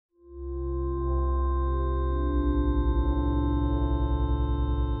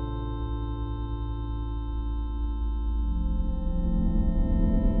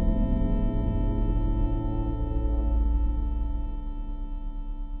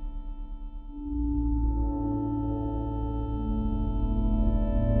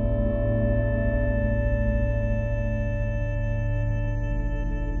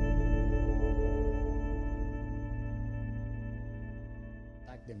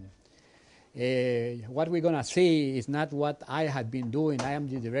What we're going to see is not what I had been doing. I am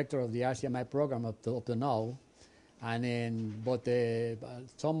the director of the RCMI program up to now. And then, but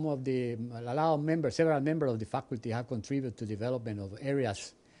some of the, a lot of members, several members of the faculty have contributed to development of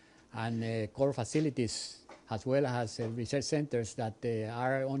areas and core facilities, as well as research centers that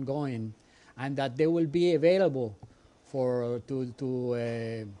are ongoing, and that they will be available for to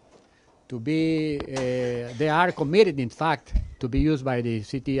be. They are committed, in fact, to be used by the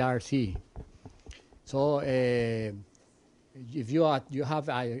CTRC. So. If you have,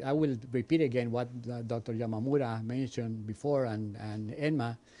 I will repeat again what Dr. Yamamura mentioned before and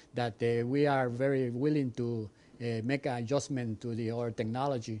Enma, that we are very willing to make an adjustment to our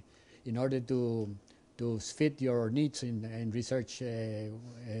technology in order to fit your needs in research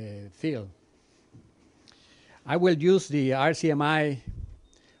field. I will use the RCMI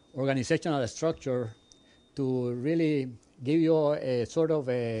organizational structure to really give you a sort of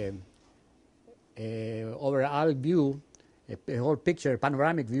a overall view, a whole picture,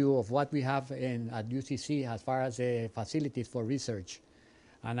 panoramic view of what we have at UCC as far as facilities for research.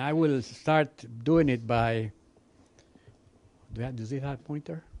 And I will start doing it by, does it have a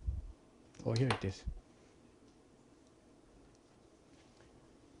pointer? Oh, here it is.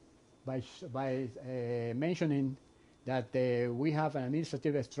 By mentioning that we have an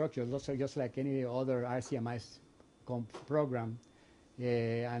administrative structure, just like any other RCMI program,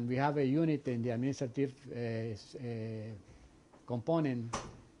 and we have a unit in the administrative component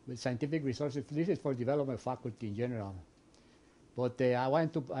with scientific resources. This is for development faculty in general. But I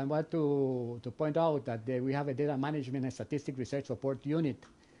want to point out that we have a data management and statistic research support unit,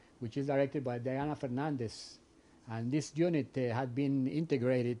 which is directed by Diana Fernandez. And this unit has been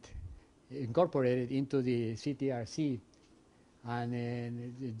incorporated into the CTRC. And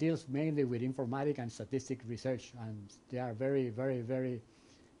it deals mainly with informatic and statistic research. And they are very, very, very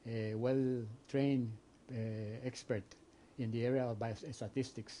well-trained expert in the area of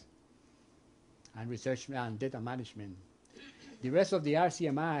biostatistics and research and data management. The rest of the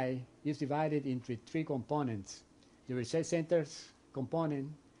RCMI is divided into three components: the research centers component,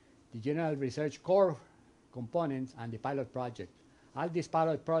 the general research core components, and the pilot project. All these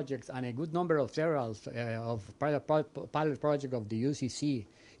pilot projects and a good number of pilot projects of the UCC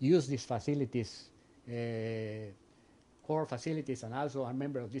use these facilities, core facilities, and also are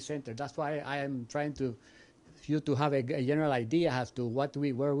member of this center. That's why I am trying to have a general idea as to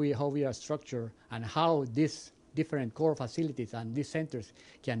how we are structured and how these different core facilities and these centers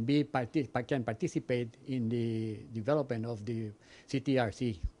can participate in the development of the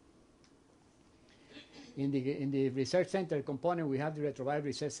CTRC. In the research center component, we have the Retroviral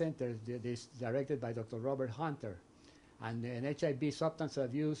Research Center. This directed by Dr. Robert Hunter, and an HIV substance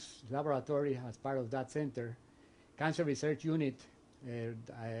abuse laboratory as part of that center. Cancer Research Unit,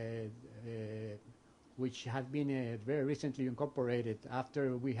 which has been very recently incorporated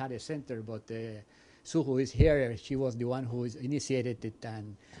after we had a center, but Sue, who is here, she was the one who initiated it,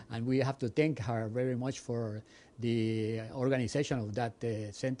 and we have to thank her very much for the organization of that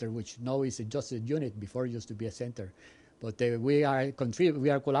center, which now is just a unit. Before it used to be a center, but we are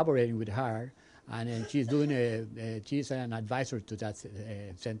collaborating with her, and she's doing she's an advisor to that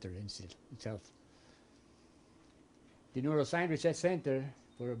center itself. The Neuroscience Research Center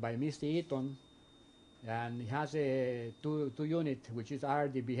by Misty Eaton, and it has two units, which are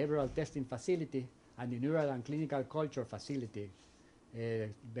the behavioral testing facility and the neural and clinical culture facility.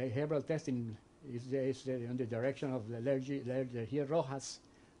 Behavioral testing is under the direction of Lergia Rojas,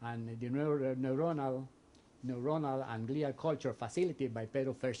 and the neuronal and glial culture facility by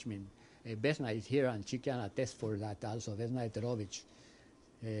Pedro Fershmin. Vesna is here, and she can attest for that also, Vesna Eterovich,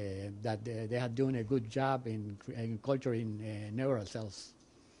 that they are doing a good job in culturing neural cells.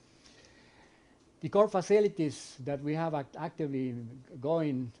 The core facilities that we have actively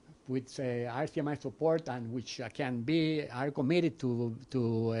going with RCMI support, and which are committed to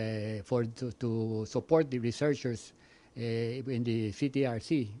support the researchers in the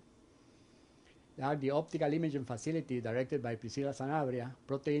CTRC. They are the optical imaging facility directed by Priscilla Sanabria,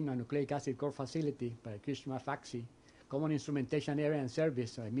 protein and nucleic acid core facility by Krishna Faxi, common instrumentation area and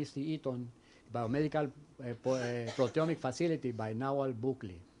service by Misty Eaton, biomedical proteomic facility by Nawal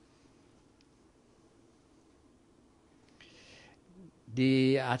Buckley.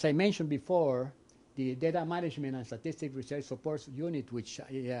 As I mentioned before, the data management and statistics research support unit, which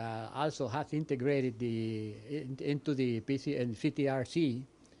also has integrated into the PC and CTRC,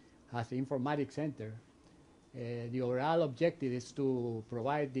 has the informatics center. The overall objective is to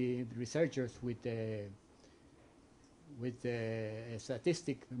provide the researchers with data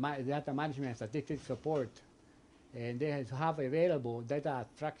management and statistics support and they have available data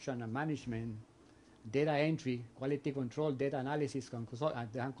abstraction and management, data entry, quality control, data analysis, and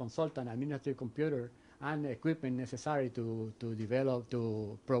consultant, administrative computer, and equipment necessary to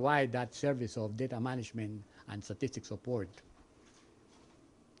provide that service of data management and statistic support.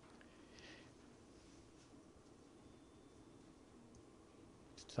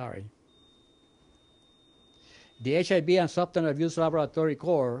 Sorry. The HIV and Substance Abuse Laboratory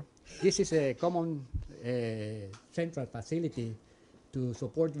Core, this is a common central facility to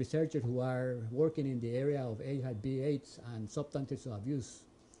support researchers who are working in the area of HIV/AIDS and substance abuse.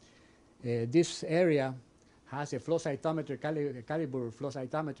 This area has a flow cytometer, caliber flow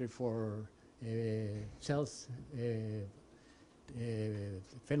cytometer for cells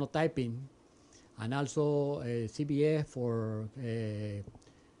phenotyping, and also CBA for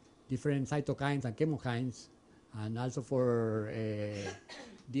different cytokines and chemokines, and also for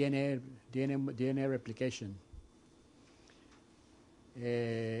DNA replication.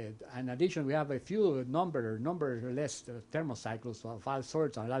 In addition, we have a few numberless thermocycles of all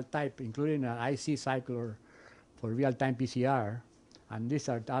sorts and all type, including an IC cycler for real-time PCR, and these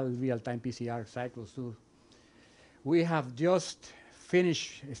are all real-time PCR cycles too. We have just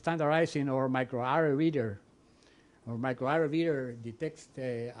finished standardizing our microarray reader. Our microarray reader detects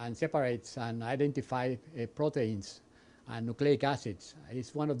and separates and identifies proteins and nucleic acids.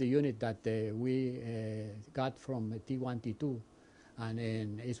 It's one of the units that we got from T1, T2. And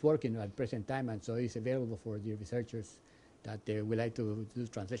it's working at present time, and so it's available for the researchers that would like to do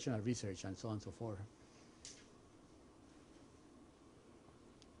translational research and so on and so forth.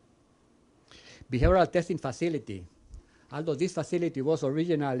 Behavioral testing facility. Although this facility was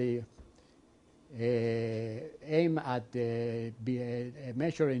originally aimed at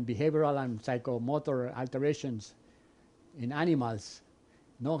measuring behavioral and psychomotor alterations in animals,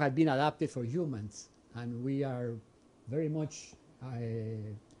 none had been adapted for humans, and we are very much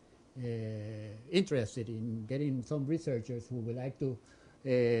interested in getting some researchers who would like to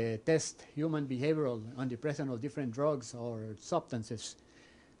test human behavioral on the presence of different drugs or substances.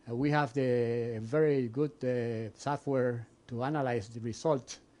 We have the very good software to analyze the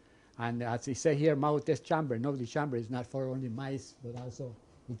results. And as I say here, mouse test chamber. No, the chamber is not for only mice, but also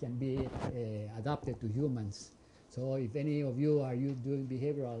it can be adapted to humans. So if any of you are doing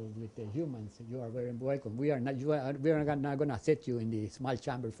behavioral with the humans, you are very welcome. We are not going to set you in the small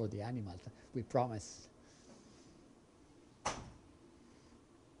chamber for the animals. We promise.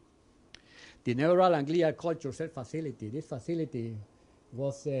 The neural and glial culture cell facility. This facility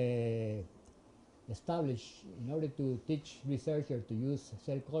was established in order to teach researchers to use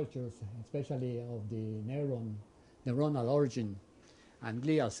cell cultures, especially of the neuronal origin and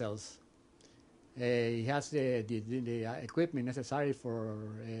glial cells. It has the equipment necessary for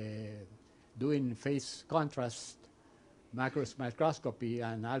doing phase contrast, microscopy,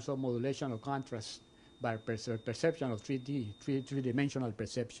 and also modulation of contrast by perception of three-dimensional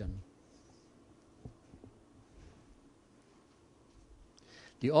perception.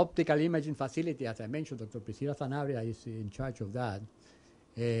 The optical imaging facility, as I mentioned, Dr. Priscilla Sanabria is in charge of that.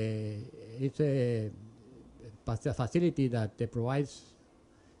 It's a facility that provides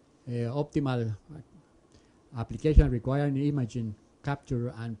optimal application requiring imaging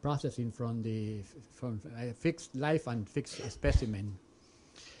capture and processing from fixed life and fixed specimen.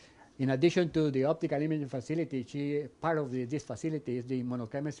 In addition to the optical imaging facility, part of this facility is the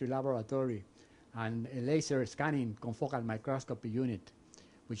immunochemistry laboratory and a laser scanning confocal microscopy unit,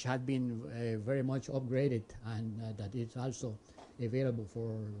 which had been very much upgraded, and that is also available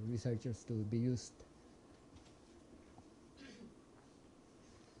for researchers to be used.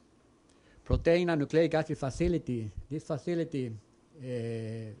 Protein and nucleic acid facility. This facility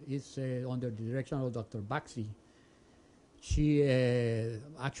is under the direction of Dr. Baxi. She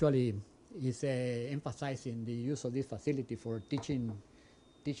actually is emphasizing the use of this facility for teaching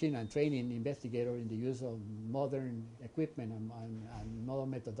and training investigators in the use of modern equipment and modern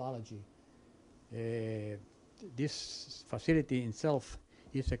methodology. This facility itself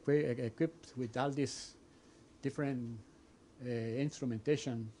is equipped with all this different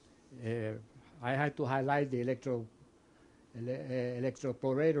instrumentation. I had to highlight the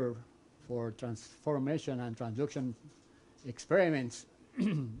electroporator for transformation and transduction experiments,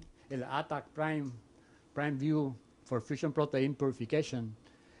 el ATAC prime view for fusion protein purification,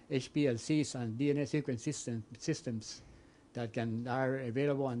 HPLCs and DNA sequence systems that are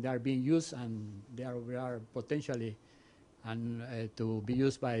available and they are being used, and they are potentially to be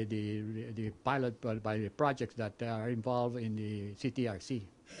used by the pilot, by the projects that are involved in the CTRC.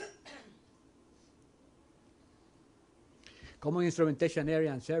 Common instrumentation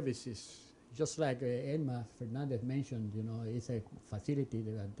area and services. just like Edma Fernandez mentioned, you know, it's a facility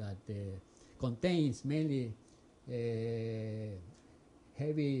that contains mainly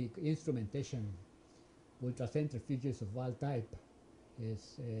heavy instrumentation, ultracentrifuges of all type,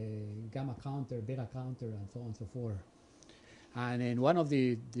 is gamma counter, beta counter, and so on and so forth. And one of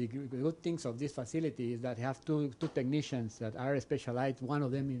the good things of this facility is that you have two technicians that are specialized, one of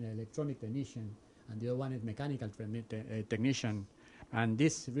them in electronic technician, and the other one is mechanical technician. And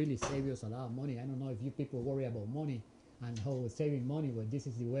this really saves us a lot of money. I don't know if you people worry about money and how saving money, but this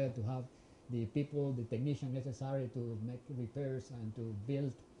is the way to have the people, the technician necessary to make repairs and to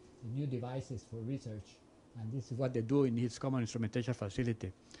build new devices for research. And this is what they do in this common instrumentation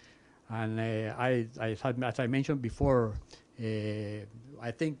facility. And as I mentioned before,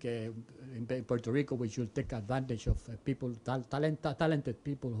 I think in Puerto Rico we should take advantage of people, talented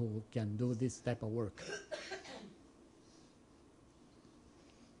people who can do this type of work.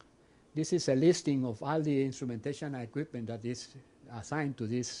 This is a listing of all the instrumentation and equipment that is assigned to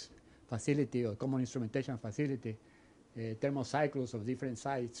this facility or common instrumentation facility, thermocycles of different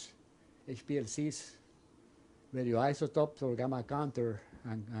sites, HPLCs, radioisotopes or gamma counter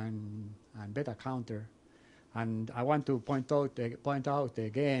and beta counter. And I want to point out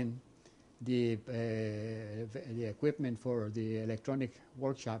again the equipment for the electronic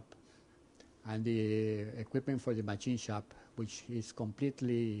workshop and the equipment for the machine shop, which is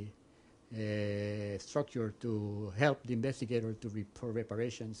completely structured to help the investigator for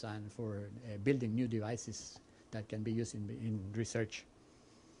reparations and for building new devices that can be used in research.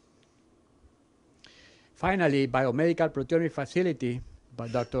 Finally, biomedical proteomic facility by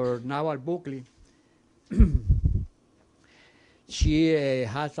Dr. Nawal Bukley. She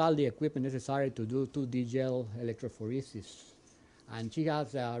has all the equipment necessary to do 2D gel electrophoresis. And she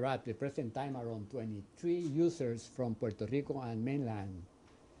has, at the present time, around 23 users from Puerto Rico and mainland.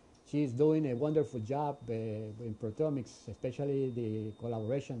 She's doing a wonderful job in proteomics, especially the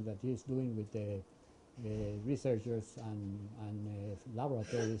collaboration that she's doing with the researchers and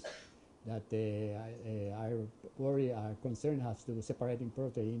laboratories that are concerned as to separating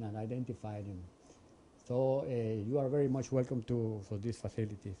protein and identify them. So you are very much welcome to these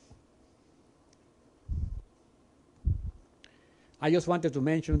facilities. I just wanted to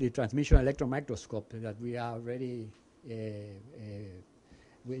mention the transmission electron microscope that we are already.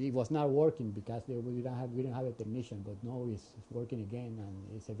 It was not working because we didn't have a technician, but now it's working again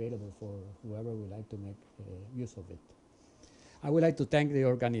and it's available for whoever would like to make use of it. I would like to thank the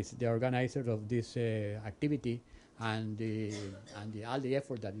organizers of this activity and all the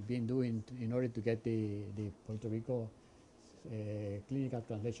effort that is being doing in order to get the Puerto Rico Clinical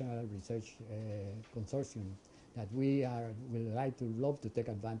Translational Research Consortium that we would love to take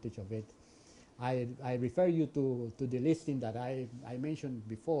advantage of it. I refer you to the listing that I mentioned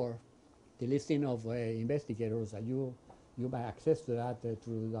before, the listing of investigators, and you may access to that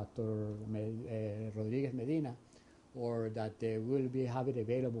through Dr. Rodriguez Medina, or that will have it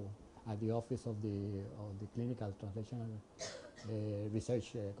available at the office of the Clinical Translational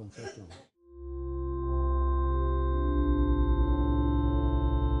Research Consortium.